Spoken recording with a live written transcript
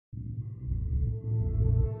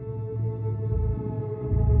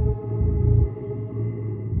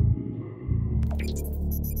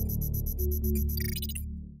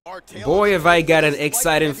Boy, have I got an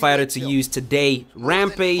exciting fighter to use today.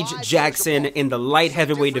 Rampage Jackson in the light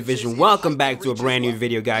heavyweight division. Welcome back to a brand new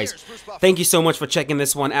video, guys. Thank you so much for checking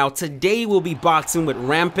this one out. Today we'll be boxing with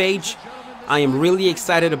Rampage. I am really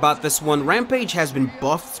excited about this one. Rampage has been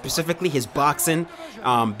buffed, specifically his boxing,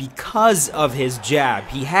 because of his jab.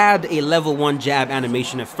 He had a level 1 jab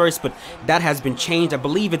animation at first, but that has been changed. I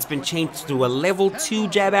believe it's been changed to a level 2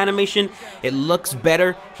 jab animation. It looks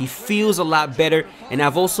better. He feels a lot better. And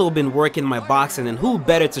I've also been working my boxing, and who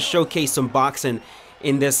better to showcase some boxing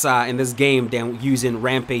in this game than using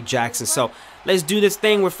Rampage Jackson. So let's do this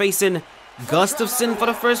thing. We're facing Gustafsson for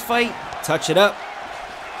the first fight. Touch it up.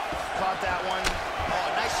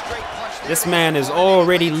 This man is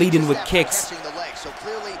already leading with kicks.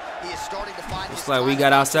 Looks like we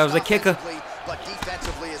got ourselves a kicker. But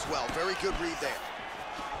defensively as well. Very good read there.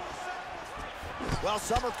 Well,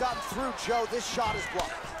 some have gotten through, Joe. This shot is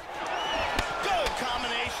blocked. Good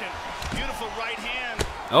combination. Beautiful right hand.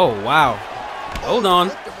 Oh, wow. Hold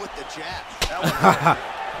on.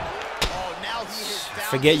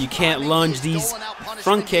 Forget you can't lunge these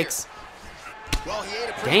front kicks.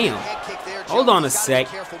 Damn. Hold on a sec.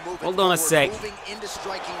 Hold on a sec.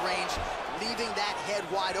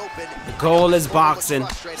 The goal is boxing.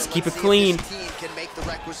 Just keep it clean.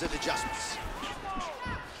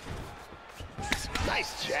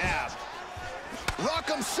 Nice jab.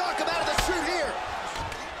 Rock'em sock him out of the shoot here.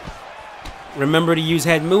 Remember to use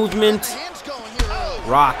head movement.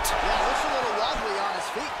 Rocked. Yeah, looks a little wobbly on his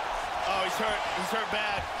feet. Oh, he's hurt. He's hurt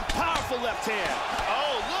bad. Powerful left hand.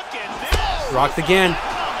 Oh, look at this. Rocked again.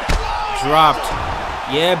 Dropped.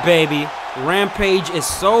 Yeah, baby. Rampage is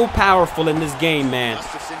so powerful in this game, man.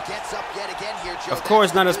 Of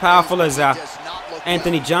course, not as powerful as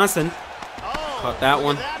Anthony Johnson. Caught that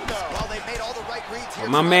one. But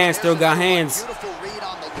my man still got hands. Beautiful read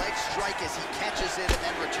on the leg strike as he catches it and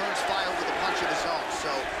then returns fire with a punch of his own. So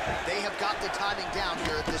they have got the timing down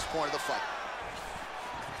here at this point of the fight.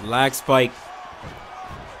 Lag spike.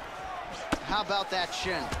 How about that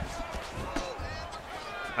shin?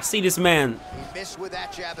 I see this man He missed with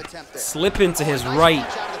that jab attempt there. slip into his Nice right.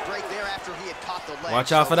 punch out of the break there after he had caught the leg.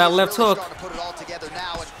 Watch out for that he's left really hook. starting to put it all together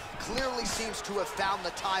now and clearly seems to have found the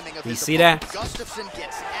timing of You his see opponent. that? Gustafsson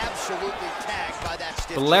gets absolutely tagged by that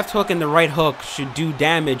stiff The left hook and the right hook should do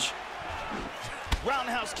damage.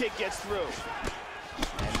 Roundhouse kick gets through.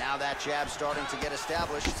 And now that jab starting to get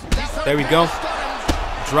established. There we go.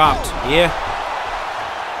 Dropped. Yeah.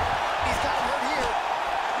 He's got him hurt here.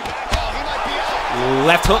 Oh, he might be out.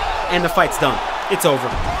 Left hook. And the fight's done. It's over.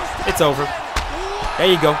 It's over. There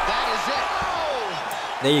you go. That is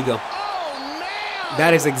it. There you go. Oh, man.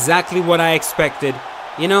 That is exactly what I expected.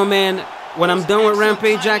 You know, man, when I'm done with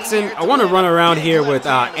Rampage Jackson, I want to run around here with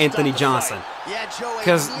Anthony Johnson.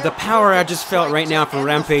 Because the power I just felt right now from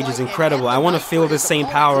Rampage is incredible. I want to feel the same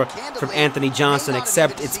power from Anthony Johnson,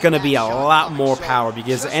 except it's going to be a lot more power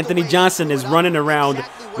because Anthony Johnson is running around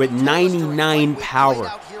with 99 power.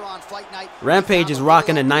 Rampage is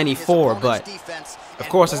rocking a 94, but of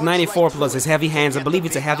course it's 94 plus his heavy hands. I believe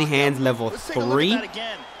it's a heavy hands level 3.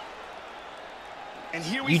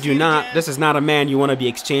 You do not. This is not a man you want to be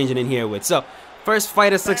exchanging in here with. So, first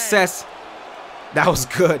fight of success. That was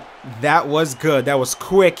good. That was good. That was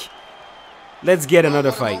quick. Let's get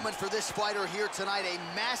another fight. Moment for this fighter here tonight, a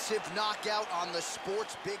massive knockout on the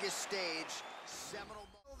sport's biggest stage. Seminal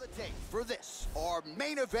the tape for this, our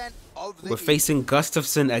main event of the We're facing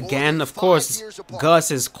Gustafsson again. Of course, Gus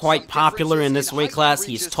is quite popular in this weight class.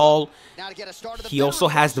 He's tall. He also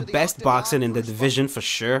has the best boxing in the division for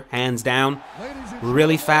sure, hands down.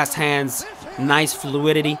 Really fast hands, nice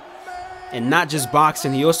fluidity. And not just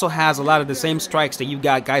boxing, he also has a lot of the same strikes that you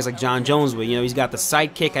got guys like John Jones with. You know, he's got the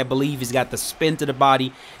side kick, I believe. He's got the spin to the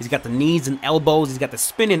body. He's got the knees and elbows. He's got the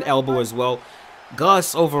spinning elbow as well.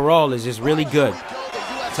 Gus overall is just really good.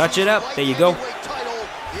 Touch it up. There you go.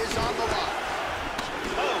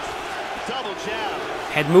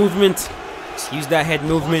 Head movement. Just use that head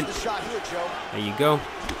movement. There you go.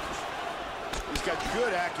 He's got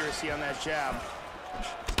good accuracy on that jab.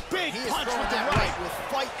 Big punch with the right with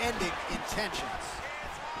fight-ending intentions.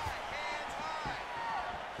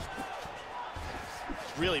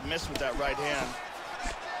 Really missed with that right hand.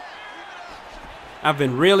 I've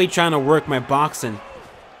been really trying to work my boxing.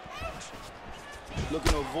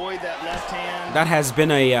 Looking to avoid that left hand. That has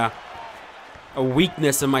been a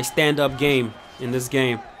weakness in my stand-up game in this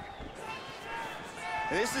game.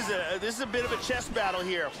 This is a bit of a chess battle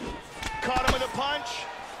here. Caught him with a punch.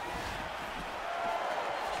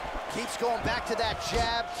 Keeps going back to that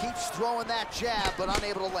jab, keeps throwing that jab, but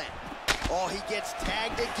unable to land. Oh, he gets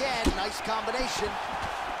tagged again. Nice combination.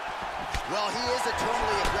 Well, he is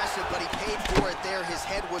eternally aggressive, but he paid for it there. His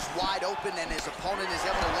head was wide open, and his opponent is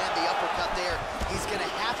able to land the uppercut there. He's going to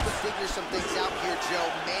have to figure some things out here, Joe.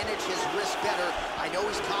 Manage his wrist better. I know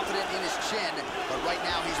he's confident in his chin, but right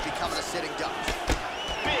now he's becoming a sitting duck.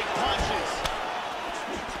 Big punches.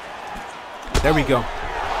 There we go.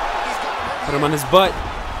 Put him on his butt.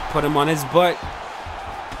 Put him on his butt.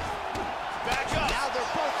 Back up. Now they're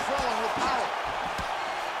both throwing with power.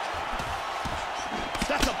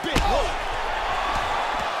 That's a big hook.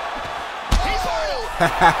 He's hurt.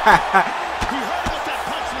 He hurt him with that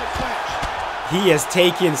punch in the clinch. He has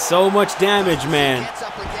taken so much damage, man.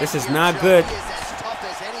 This is not good.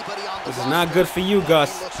 This is not good for you,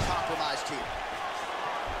 Gus.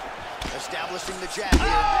 Establishing the jab here.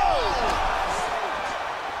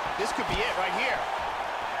 This could be it right here.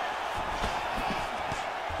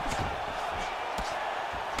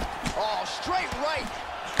 Oh, straight right.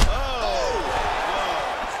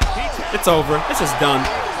 It's over. This is done.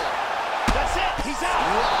 That's it. He's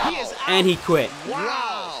out. He is out. And he quit.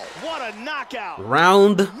 Wow. What a knockout.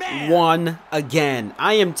 Round one again.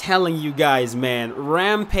 I am telling you guys, man,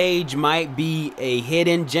 Rampage might be a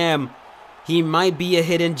hidden gem. He might be a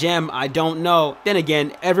hidden gem. I don't know. Then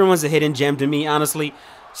again, everyone's a hidden gem to me, honestly.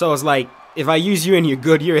 So it's like, if I use you and you're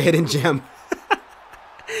good, you're a hidden gem.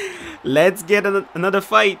 Let's get another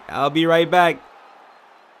fight. I'll be right back.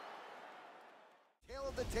 Tail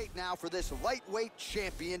of the tape now for this lightweight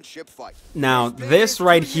championship fight. Now, this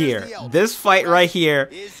right here, this fight right here,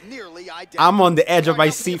 I'm on the edge of my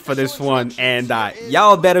seat for this one. And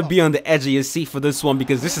y'all better be on the edge of your seat for this one,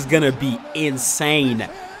 because this is going to be insane.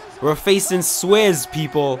 We're facing Swizz,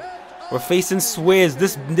 people. We're facing Swizz.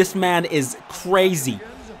 This man is crazy.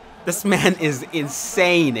 This man is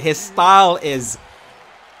insane. His style is...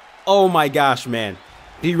 Oh my gosh, man.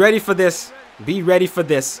 Be ready for this. Be ready for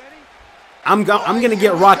this. I'm gonna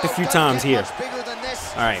get rocked a few times here.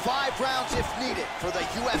 All right. 5 rounds if needed for the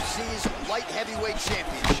UFC's light heavyweight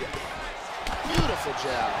championship. Beautiful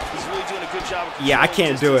jab. He's really doing a good job. Yeah, I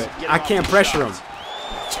can't do it. I can't pressure him.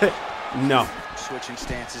 No. Switching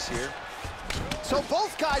stances here. So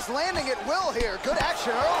both guys landing at will here. Good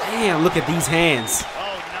action early. Damn, look at these hands.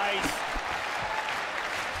 Oh, nice.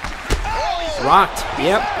 Rocked.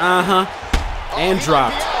 Yep. Uh-huh. And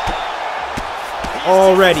dropped.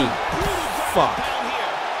 Already. Fuck.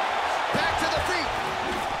 Back to the feet.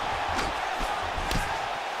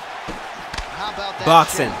 How about that?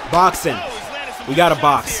 Boxing. Boxing. We got a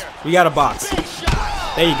box. We got a box.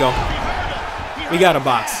 There you go. We got a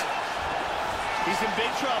box. He's in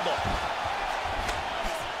big trouble.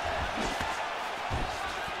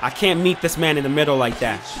 I can't meet this man in the middle like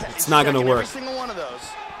that. It's not gonna work. Every single one of those.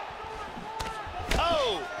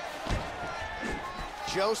 Oh!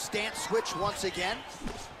 Joe stance switch once again.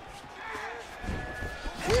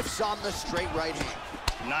 Whiffs on the straight right hand.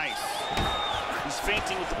 Nice. He's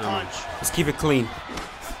feinting with the punch. Let's keep it clean.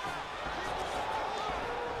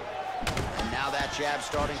 And now that jab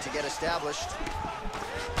starting to get established.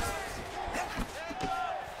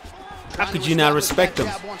 How could you not respect him?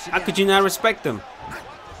 How could you not respect him?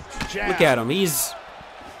 Look at him. He's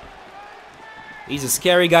a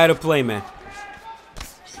scary guy to play, man.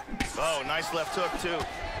 Oh, nice left hook, too.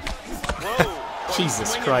 Whoa.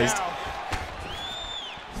 Jesus Christ.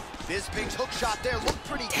 Bisping's hook shot there looked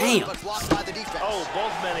pretty Damn. good, but blocked by the defense. Oh,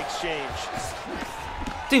 both men exchange.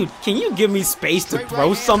 Dude, can you give me space to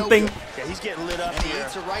throw something? Yeah, he's getting lit up And he here.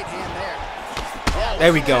 hits a right hand there. Yeah,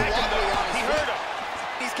 There we go. he hurt him.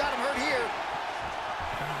 He's got him hurt here.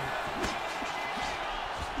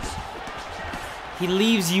 He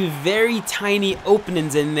leaves you very tiny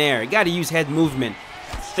openings in there. You gotta use head movement.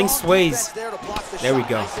 Things sways. There we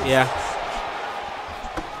go. Yeah.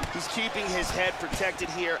 He's keeping his head protected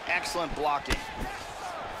here. Excellent blocking.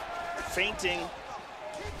 Feinting.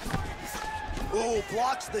 Ooh,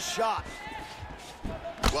 blocks the shot.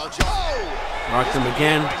 Well, Joe. Oh! Marked him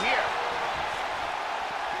again. Right here.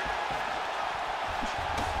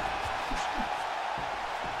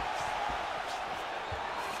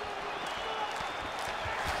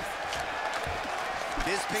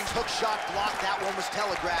 Bisping's hook shot blocked. That one was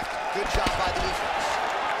telegraphed. Good job by the defense.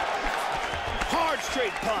 Hard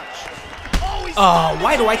straight punch. Oh,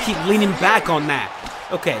 why do I keep leaning back on that?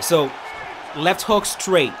 Okay, so left hook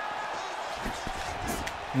straight.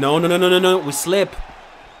 No, no, no, no, no, no. We slip.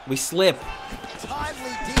 We slip.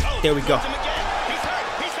 Timely deep. There we go. He's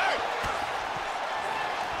hurt. He's hurt.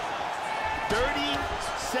 30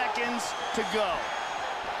 seconds to go.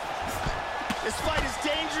 This fight is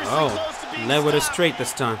dangerously close to being led with a stopped. straight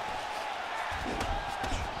this time.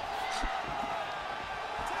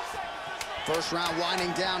 First round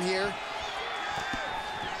winding down here.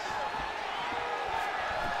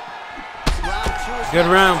 Good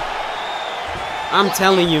round. I'm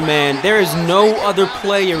telling you, man, there is no other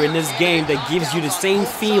player in this game that gives you the same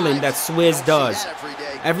feeling that Swizz does.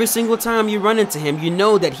 Every single time you run into him, you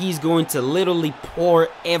know that he's going to literally pour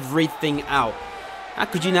everything out. How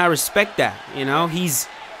could you not respect that? You know, he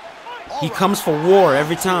comes for war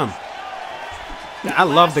every time. I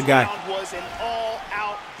love the guy. Was an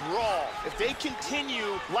all-out brawl. If they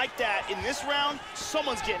continue like that in this round,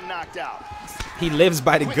 someone's getting knocked out. He lives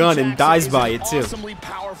by the gun and dies by it too. Awesomely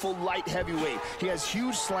powerful light heavyweight. He has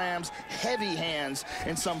huge slams, heavy hands,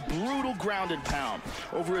 and some brutal grounded pound.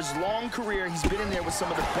 Over his long career, he's been in there with some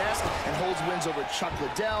of the best and holds wins over Chuck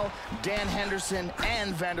Liddell, Dan Henderson,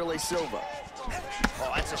 and Vanderlei Silva.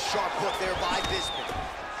 Oh, that's a sharp hook there by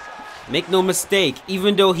Bisping. Make no mistake,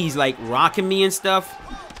 even though he's like rocking me and stuff,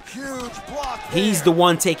 Huge block there. he's the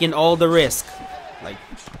one taking all the risk. Like,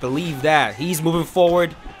 believe that. He's moving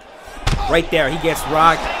forward. Right there, he gets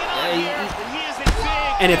rocked.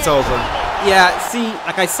 And it's over. Yeah, see,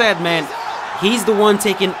 like I said, man, he's the one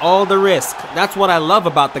taking all the risk. That's what I love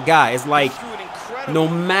about the guy. It's like, no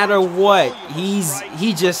matter what, he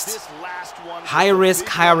just high risk,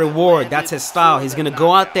 high reward. That's his style. He's gonna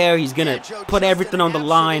go out there, he's gonna put everything on the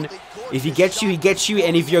line. If he gets you, he gets you.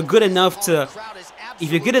 And if you're good enough to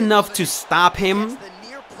stop him,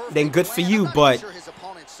 then good for you. But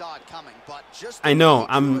I know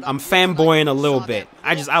I'm fanboying a little bit.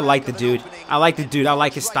 I like the dude. I like the dude. I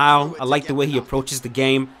like his style. I like the way he approaches the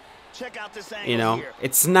game. You know,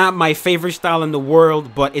 it's not my favorite style in the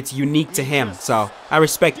world, but it's unique to him, so I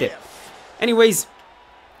respect it. Anyways,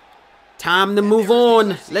 time to move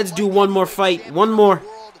on. Let's do one more fight. One more.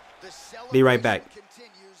 Be right back.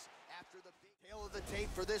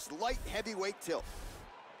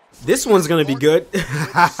 This one's gonna be good.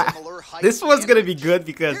 This one's gonna be good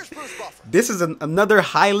because this is another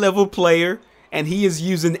high-level player, and he is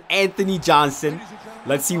using Anthony Johnson.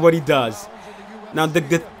 Let's see what he does. Now,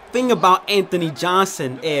 the thing about Anthony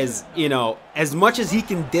Johnson is, you know, as much as he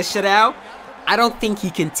can dish it out, I don't think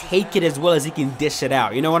he can take it as well as he can dish it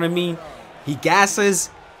out. You know what I mean? He gasses,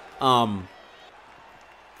 and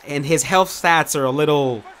his health stats are a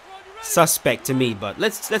little suspect to me. But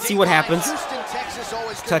let's see what happens.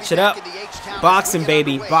 Touch it up. Boxing,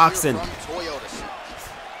 baby, boxing.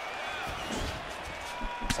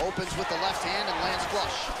 Opens with the left hand and lands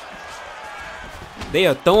flush. They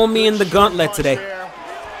are throwing me in the gauntlet today.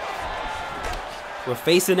 We're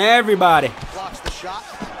facing everybody. Blocks the shot.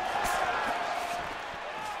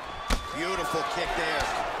 Beautiful kick there.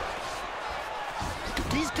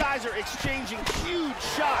 These guys are exchanging huge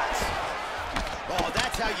shots. Oh,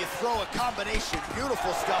 that's how you throw a combination.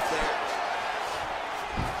 Beautiful stuff there.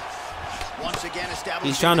 Once again, establishing.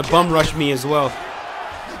 He's trying to bum rush me as well.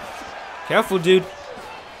 Careful, dude.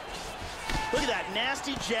 Look at that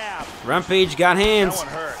nasty jab. Rampage got hands. That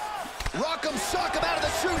one hurt. Rock him, sock him out of the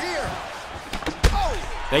chute here. Oh!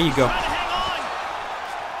 There you go. Hang on.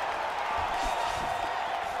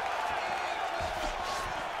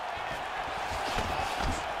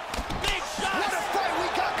 Big shot. What a fight we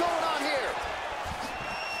got going on here.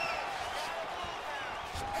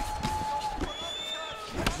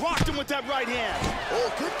 Rocked him with that right hand.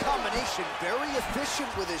 Oh, good combination. Very efficient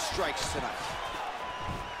with his strikes tonight.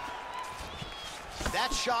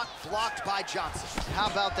 That shot blocked by Johnson. How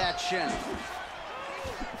about that chin?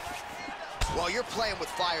 Well, you're playing with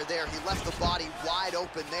fire there. He left the body wide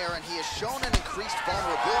open there, and he has shown an increased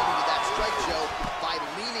vulnerability to that strike, Joe, by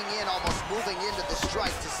leaning in, almost moving into the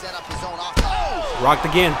strike to set up his own offense. Oh! Rocked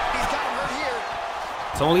again. He's got him hurt here.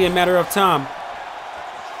 It's only a matter of time.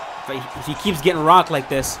 If he keeps getting rocked like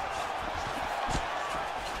this.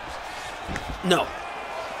 No.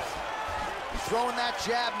 Throwing that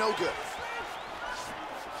jab, no good.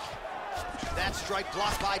 That strike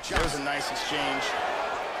blocked by Johnson. That was a nice exchange.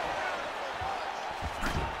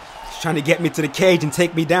 He's trying to get me to the cage and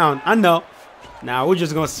take me down. I know. Now we're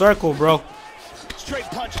just gonna circle, bro. Straight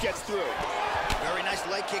punch gets through. Very nice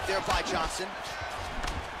leg kick there by Johnson.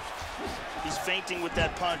 He's feinting with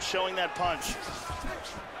that punch, showing that punch.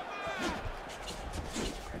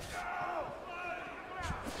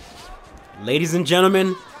 Ladies and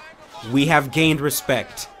gentlemen, we have gained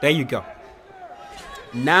respect. There you go.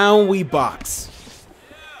 Now we box.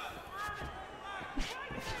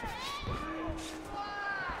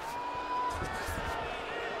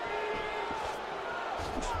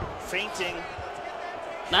 Feinting.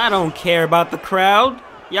 I don't care about the crowd.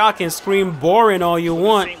 Y'all can scream boring all you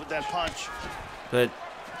want. Feint with that punch. But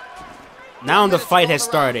now the fight has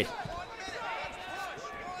started.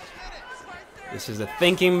 This is a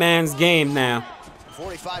thinking man's game now.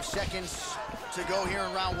 45 seconds to go here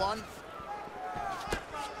in round one.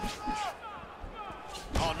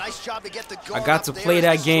 Oh, nice job to get the I got to play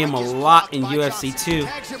that game a lot in UFC 2.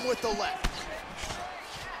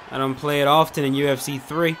 I don't play it often in UFC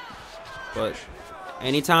 3, but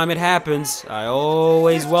anytime it happens, I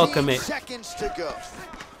always welcome it. Seconds to go.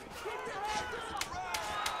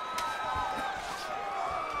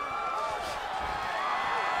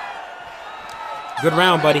 Good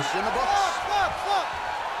round, buddy.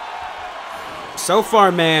 So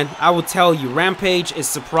far, man, I will tell you, Rampage is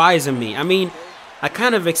surprising me. I mean, I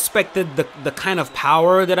kind of expected the kind of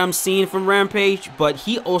power that I'm seeing from Rampage, but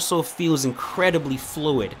he also feels incredibly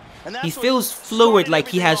fluid. He feels fluid, like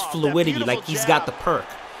he has fluidity, like he's got the perk.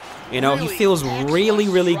 You know, he feels really,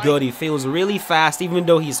 really good. He feels really fast, even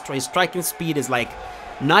though his striking speed is like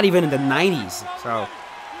not even in the 90s. So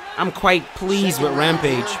I'm quite pleased with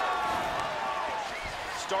Rampage.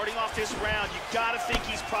 Starting off this round, you gotta think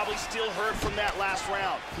he's probably still hurt from that last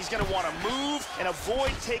round. He's gonna want to move and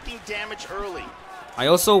avoid taking damage early. I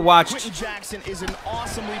also watched. Quentin Jackson is an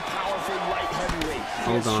awesomely powerful light heavyweight.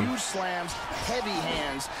 He has huge slams, heavy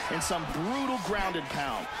hands, and some brutal grounded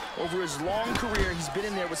pound. Over his long career, he's been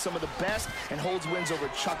in there with some of the best and holds wins over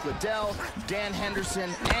Chuck Liddell, Dan Henderson,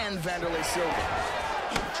 and Vanderlei Silva.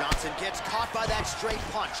 Johnson gets caught by that straight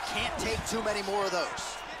punch. Can't take too many more of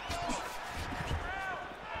those.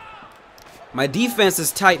 My defense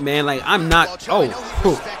is tight, man. Like, I'm not. Oh,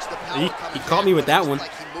 he caught me with that one.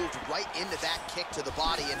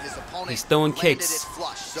 He's throwing kicks.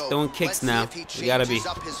 Throwing kicks now. You gotta be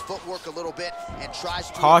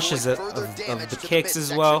cautious of the kicks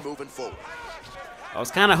as well. I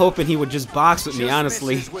was kind of hoping he would just box with me,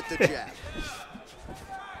 honestly.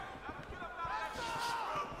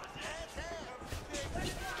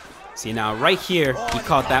 See, now right here, he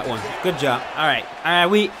caught that one. Good job. All right,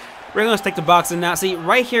 we're gonna stick to boxing now. See,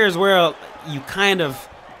 right here is where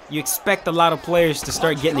you expect a lot of players to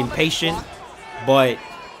start getting impatient, but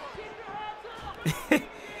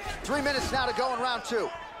 3 minutes now to go in round 2.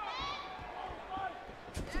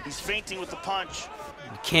 He's feinting with the punch.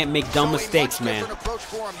 You can't make dumb mistakes, man. Approach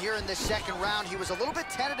for him here in this second round. He was a little bit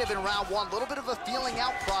tentative in round 1, a little bit of a feeling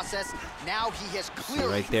out process. Now he has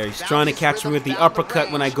clearly right there. He's trying to catch me with the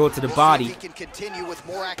uppercut when I go to the body. He can continue with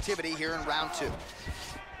more activity here in round 2.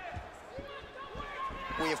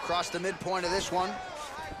 We have crossed the midpoint of this one.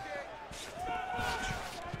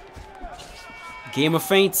 Game of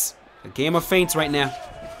feints. A game of feints right now.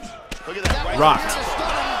 Look at that. Rocked.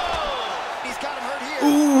 He's got him hurt here.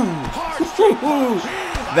 Ooh.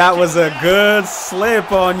 That was a good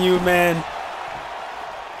slip on you, man.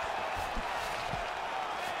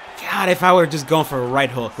 God, if I would have just gone for a right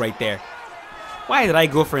hook right there. Why did I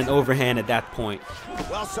go for an overhand at that point?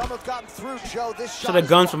 Well, some have gotten through, Joe. This should have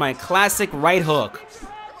gone for my classic right hook.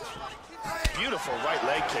 Beautiful right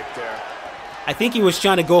leg kick there. I think he was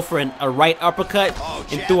trying to go for a right uppercut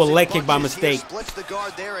and threw a leg kick by mistake. Splits the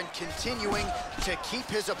guard there and continuing to keep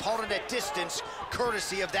his opponent at distance,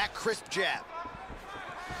 courtesy of that crisp jab.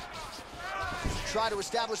 Try to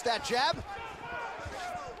establish that jab.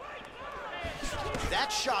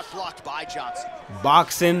 That shot blocked by Johnson.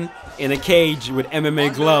 Boxing in a cage with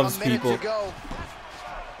MMA gloves, people.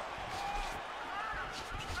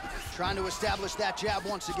 Trying to establish that jab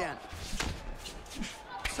once again.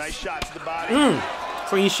 Nice shot to the body.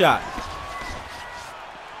 Clean shot.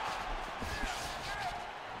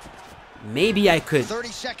 Maybe I could 30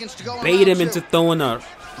 seconds to go bait him into throwing a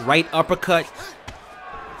right uppercut,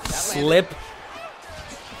 slip,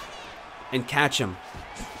 and catch him.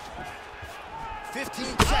 15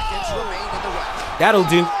 seconds remain in the round. That'll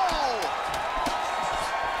do.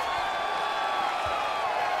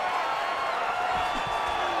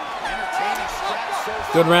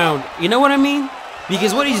 Good round. You know what I mean?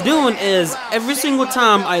 Because what he's doing is every single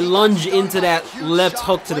time I lunge into that left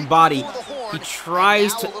hook to the body, he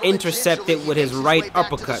tries to intercept it with his right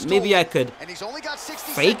uppercut. Maybe I could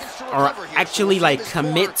fake or actually like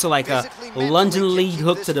commit to like a lunge and lead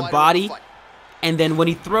hook to the body. And then when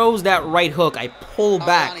he throws that right hook, I pull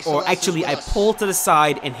back, or actually I pull to the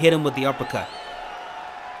side and hit him with the uppercut.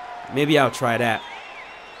 Maybe I'll try that.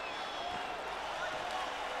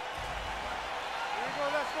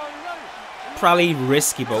 Probably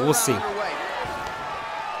risky, but we'll see.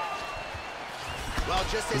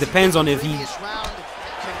 It depends on if he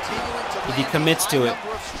commits to it.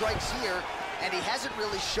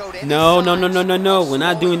 No. We're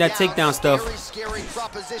not doing that takedown stuff.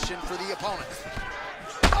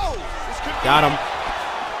 Got him.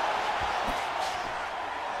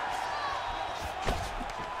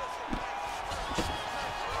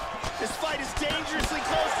 This fight is dangerously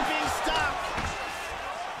close to being stopped.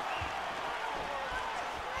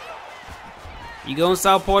 You going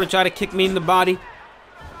southpaw to try to kick me in the body?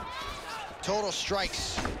 several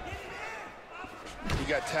strikes. He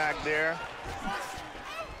got tagged there.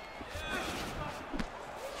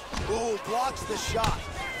 Ooh, blocks the shot.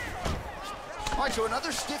 All right, so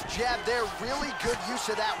another stiff jab there. Really good use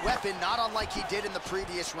of that weapon, not unlike he did in the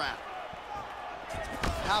previous round.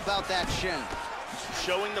 How about that shin?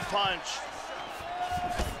 Showing the punch.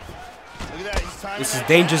 Look at that. He's timing This is that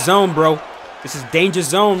danger jab. zone, bro. This is danger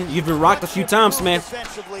zone. You've been rocked a few times, man.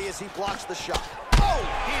 Defensively as he blocks the shot. Oh,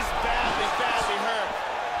 he's badly hurt.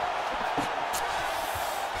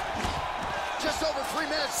 Just over 3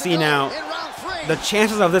 minutes to See go now, in round 3. the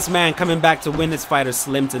chances of this man coming back to win this fight are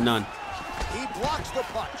slim to none. He blocks the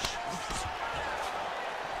punch.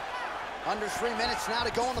 Under 3 minutes now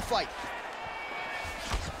to go in the fight.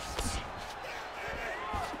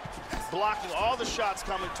 Blocking all the shots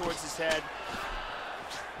coming towards his head.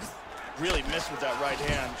 Really missed with that right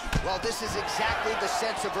hand. Well, this is exactly the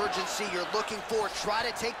sense of urgency you're looking for. Try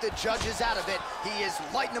to take the judges out of it. He is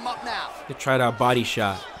lighting them up now. He tried our body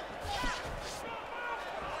shot.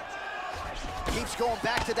 Keeps going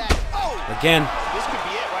back to that. Oh! Again. This could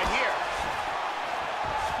be it right here.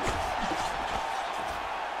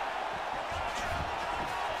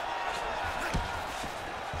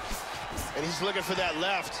 And he's looking for that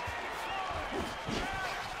left.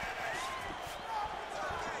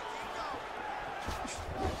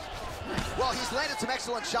 Well, he's landed some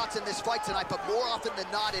excellent shots in this fight tonight, but more often than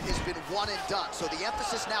not, it has been one and done. So the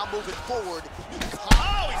emphasis now moving forward.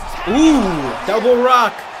 Oh, he's Ooh, double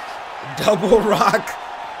rock. Double rock.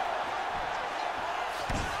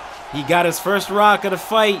 He got his first rock of the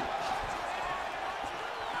fight.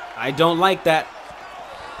 I don't like that.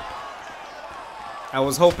 I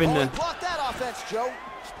was hoping to Block that offense, Joe.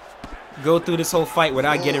 go through this whole fight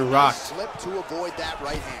without getting rocked. Slip to avoid that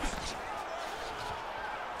right hand.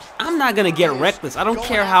 I'm not going to get reckless. I don't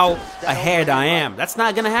care how ahead I am. That's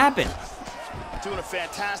not going to happen. doing a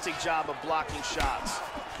fantastic job of blocking shots.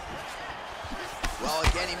 Well,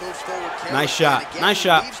 again, he moves forward. Nice shot. Nice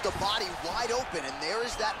shot. Leaves the body wide open, and there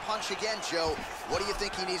is that punch again, Joe. What do you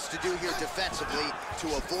think he needs to do here defensively to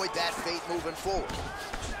avoid that fate moving forward?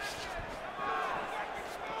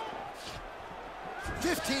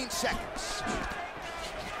 15 seconds.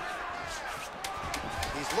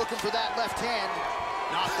 He's looking for that left hand.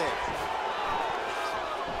 Not there.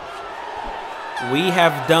 We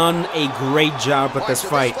have done a great job with this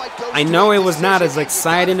fight. I know it was not as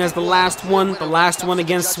exciting as the last one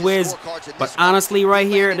against Swizz, but honestly right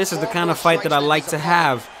here, this is the kind of fight that I like to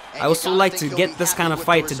have. I also like to get this kind of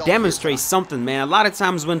fight to demonstrate something, man. A lot of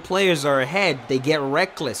times when players are ahead, they get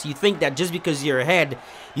reckless. You think that just because you're ahead,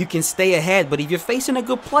 you can stay ahead, but if you're facing a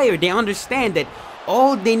good player, they understand that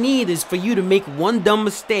all they need is for you to make one dumb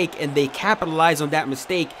mistake and they capitalize on that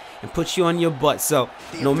mistake and put you on your butt. So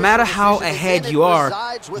no matter how ahead you are,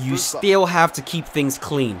 you still have to keep things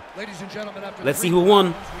clean. Let's see who won.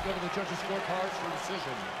 We go to the judges' scorecards for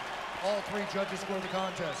decision. All three judges scored the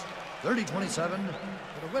contest 30-27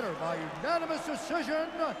 for the winner by unanimous decision,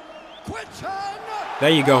 Quinton. There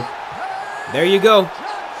you go. There you go.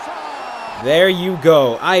 There you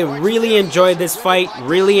go. I really enjoyed this fight.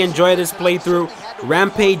 Really enjoyed this playthrough.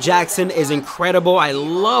 Rampage Jackson is incredible. I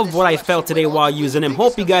love what I felt today while using him.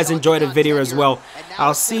 Hope you guys enjoyed the video as well.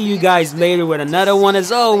 I'll see you guys later with another one.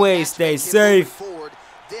 As always, stay safe.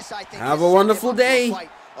 Have a wonderful day.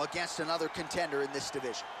 Against another contender in this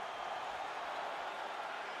division.